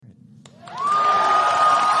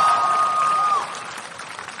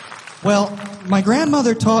Well, my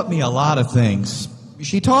grandmother taught me a lot of things.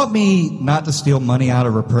 She taught me not to steal money out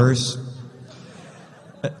of her purse.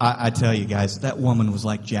 I tell you guys, that woman was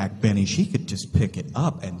like Jack Benny. She could just pick it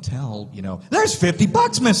up and tell, there's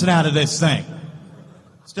 $50 missing out of this thing.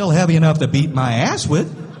 Still heavy enough to beat my ass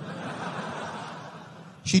with.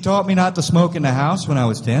 She taught me not to smoke in the house when I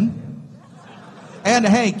was 10. And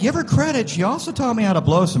hey, give her credit, she also taught me how to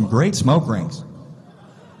blow some great smoke rings.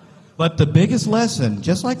 But the biggest lesson,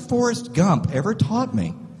 just like Forrest Gump ever taught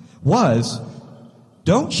me, was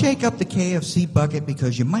don't shake up the KFC bucket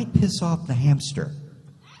because you might piss off the hamster.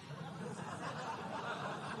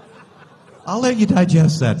 I'll let you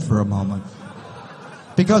digest that for a moment.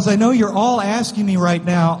 Because I know you're all asking me right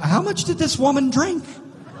now, how much did this woman drink?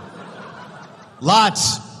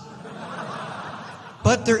 Lots.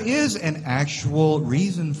 But there is an actual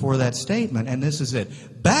reason for that statement, and this is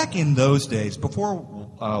it. Back in those days, before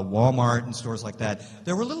Walmart and stores like that,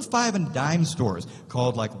 there were little 5 and dime stores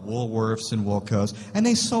called like Woolworths and Woolco's, and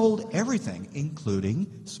they sold everything,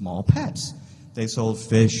 including small pets. They sold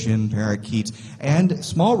fish and parakeets and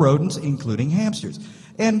small rodents, including hamsters.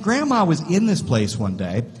 And Grandma was in this place one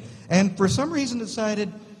day, and for some reason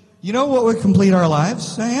decided, you know what would complete our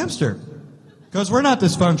lives? A hamster. Because we're not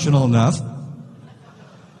dysfunctional enough.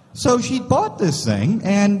 So she bought this thing,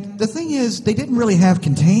 and the thing is, they didn't really have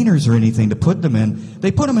containers or anything to put them in.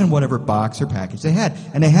 They put them in whatever box or package they had,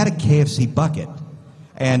 and they had a KFC bucket.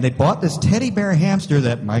 And they bought this teddy bear hamster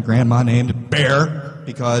that my grandma named Bear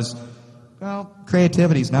because, well,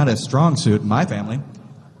 creativity's not a strong suit in my family.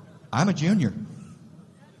 I'm a junior.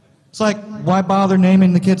 It's like, why bother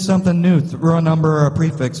naming the kid something new? Throw a number or a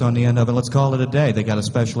prefix on the end of it. Let's call it a day. They got a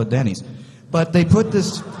special at Denny's. But they put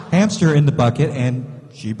this hamster in the bucket, and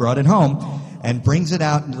she brought it home and brings it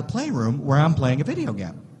out into the playroom where I'm playing a video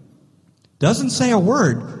game. Doesn't say a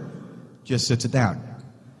word, just sits it down.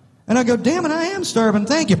 And I go, damn it, I am starving,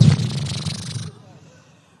 thank you.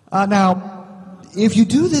 Now, if you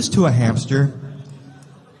do this to a hamster,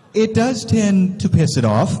 it does tend to piss it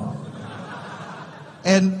off.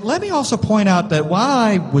 And let me also point out that while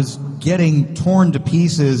I was getting torn to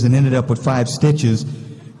pieces and ended up with 5 stitches,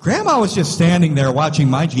 Grandma was just standing there watching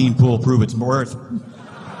my gene pool prove its worth.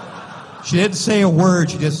 She didn't say a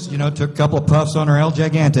word. She just, took a couple of puffs on her El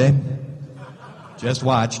Gigante. Just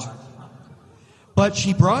watched. But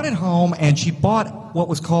she brought it home, and she bought what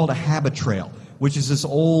was called a Habitrail, which is this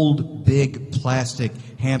old, big, plastic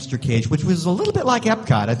hamster cage, which was a little bit like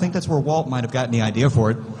Epcot. I think that's where Walt might have gotten the idea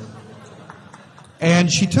for it.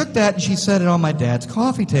 And she took that and she set it on my dad's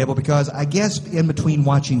coffee table because I guess in between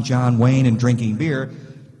watching John Wayne and drinking beer,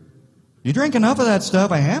 you drink enough of that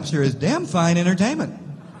stuff, a hamster is damn fine entertainment.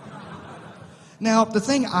 Now, the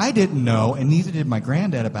thing I didn't know, and neither did my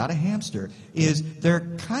granddad about a hamster, is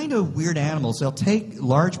they're kind of weird animals. They'll take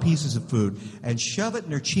large pieces of food and shove it in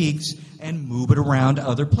their cheeks and move it around to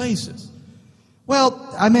other places.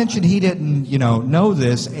 Well, I mentioned he didn't, know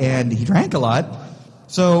this, and he drank a lot.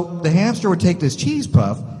 So the hamster would take this cheese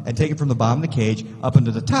puff and take it from the bottom of the cage up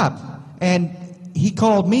into the top. And he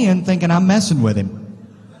called me in thinking I'm messing with him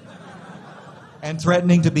and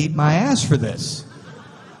threatening to beat my ass for this.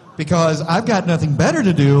 Because I've got nothing better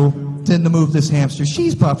to do than to move this hamster's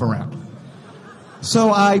cheese puff around. So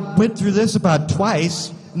I went through this about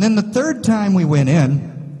twice, and then the third time we went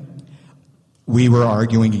in, we were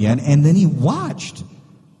arguing again, and then he watched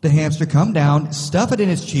the hamster come down, stuff it in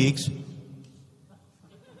his cheeks,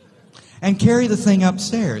 and carry the thing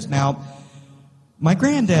upstairs. Now, my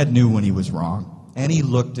granddad knew when he was wrong, and he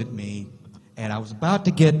looked at me, and I was about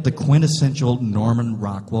to get the quintessential Norman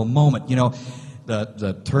Rockwell moment.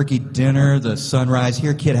 The turkey dinner, the sunrise,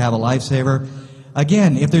 here, kid, have a lifesaver.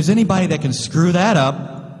 Again, if there's anybody that can screw that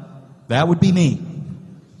up, that would be me.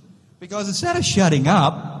 Because instead of shutting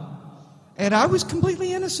up, and I was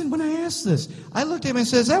completely innocent when I asked this, I looked at him and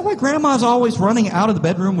said, is that why Grandma's always running out of the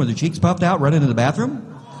bedroom with her cheeks puffed out, running to the bathroom?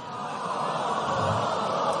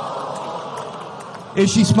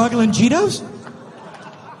 Is she smuggling Cheetos?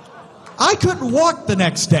 I couldn't walk the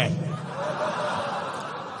next day.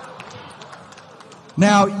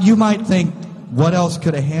 Now, you might think, what else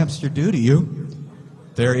could a hamster do to you?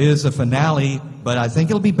 There is a finale, but I think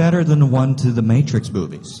it'll be better than the one to the Matrix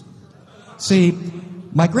movies. See,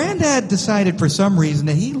 my granddad decided for some reason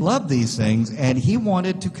that he loved these things, and he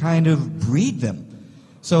wanted to kind of breed them.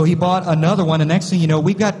 So he bought another one, and next thing you know,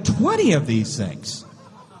 we've got 20 of these things.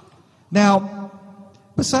 Now,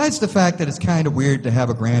 besides the fact that it's kind of weird to have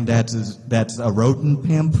a granddad that's a rodent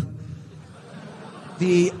pimp,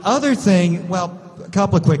 the other thing, well, a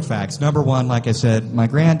couple of quick facts. Number one, like I said, my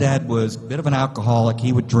granddad was a bit of an alcoholic.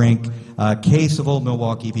 He would drink a case of Old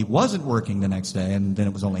Milwaukee if he wasn't working the next day, and then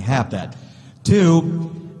it was only half that.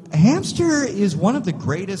 Two, a hamster is one of the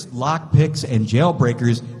greatest lockpicks and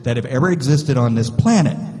jailbreakers that have ever existed on this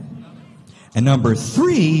planet. And number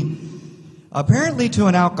three, apparently to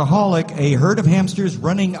an alcoholic, a herd of hamsters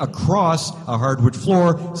running across a hardwood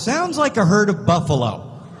floor sounds like a herd of buffalo.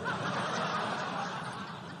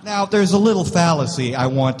 Now, there's a little fallacy I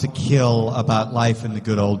want to kill about life in the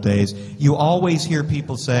good old days. You always hear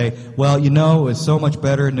people say, well, you know, it was so much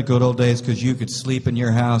better in the good old days because you could sleep in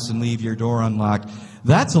your house and leave your door unlocked.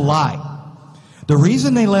 That's a lie. The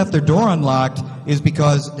reason they left their door unlocked is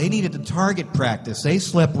because they needed to target practice. They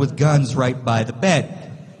slept with guns right by the bed.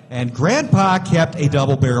 And Grandpa kept a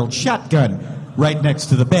double-barreled shotgun right next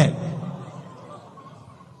to the bed.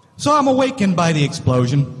 So I'm awakened by the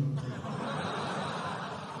explosion.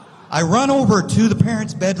 I run over to the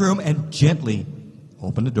parents' bedroom and gently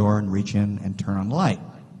open the door and reach in and turn on the light.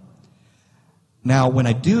 Now, when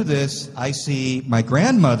I do this, I see my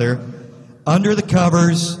grandmother under the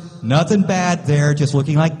covers, nothing bad there, just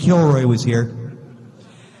looking like Kilroy was here.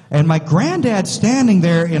 And my granddad standing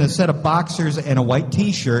there in a set of boxers and a white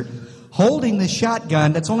T-shirt, holding this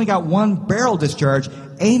shotgun that's only got one barrel discharge,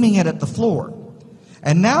 aiming it at the floor.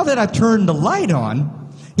 And now that I've turned the light on,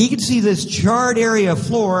 he can see this charred area of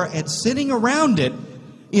floor, and sitting around it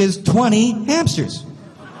is 20 hamsters.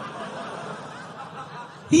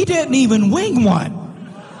 He didn't even wing one.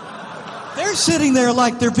 They're sitting there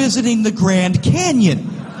like they're visiting the Grand Canyon.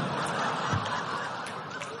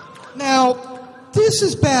 Now, this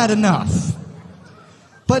is bad enough.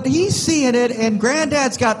 But he's seeing it, and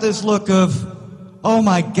Granddad's got this look of, oh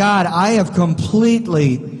my God, I have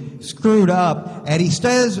completely screwed up. And he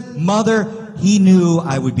says, Mother, he knew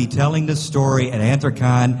I would be telling this story at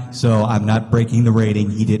Anthrocon, so I'm not breaking the rating.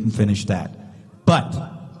 He didn't finish that. But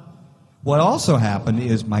what also happened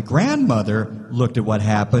is my grandmother looked at what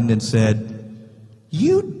happened and said,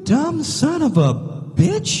 you dumb son of a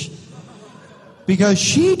bitch, because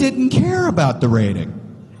she didn't care about the rating.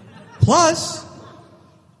 Plus,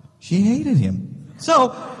 she hated him.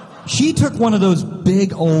 So she took one of those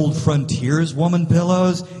big old frontiers woman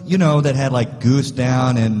pillows, you know, that had like goose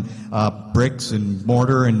down and bricks and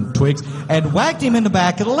mortar and twigs, and whacked him in the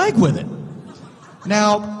back of the leg with it.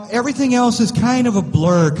 Now, everything else is kind of a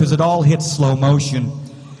blur because it all hits slow motion.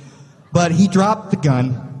 But he dropped the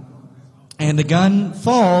gun, and the gun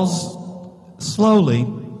falls slowly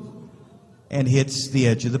and hits the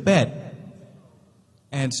edge of the bed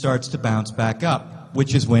and starts to bounce back up,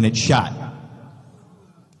 which is when it shot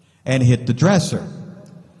and hit the dresser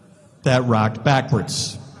that rocked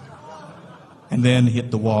backwards and then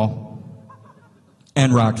hit the wall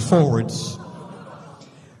and rocked forwards,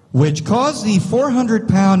 which caused the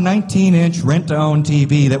 400-pound, 19-inch rent-to-own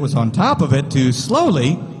TV that was on top of it to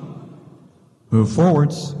slowly move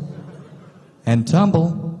forwards and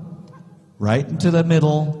tumble right into the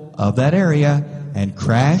middle of that area and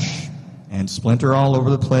crash and splinter all over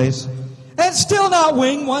the place and still not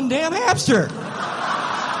wing one damn hamster.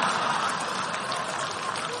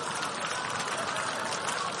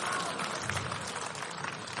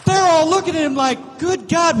 They're all looking at him like, good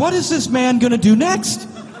God, what is this man going to do next?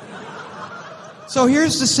 So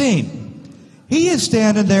here's the scene. He is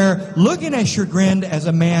standing there looking as chagrined as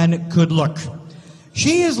a man could look.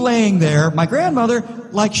 She is laying there, my grandmother,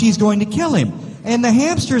 like she's going to kill him. And the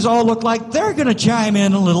hamsters all look like they're going to chime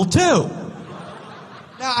in a little too.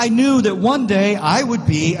 Now, I knew that one day I would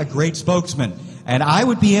be a great spokesman, and I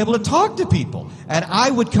would be able to talk to people, and I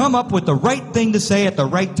would come up with the right thing to say at the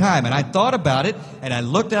right time. And I thought about it, and I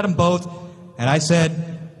looked at them both, and I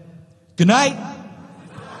said, good night,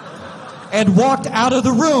 and walked out of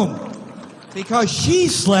the room because she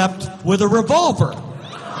slept with a revolver.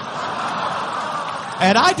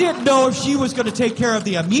 And I didn't know if she was going to take care of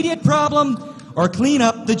the immediate problem or clean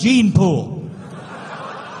up the gene pool.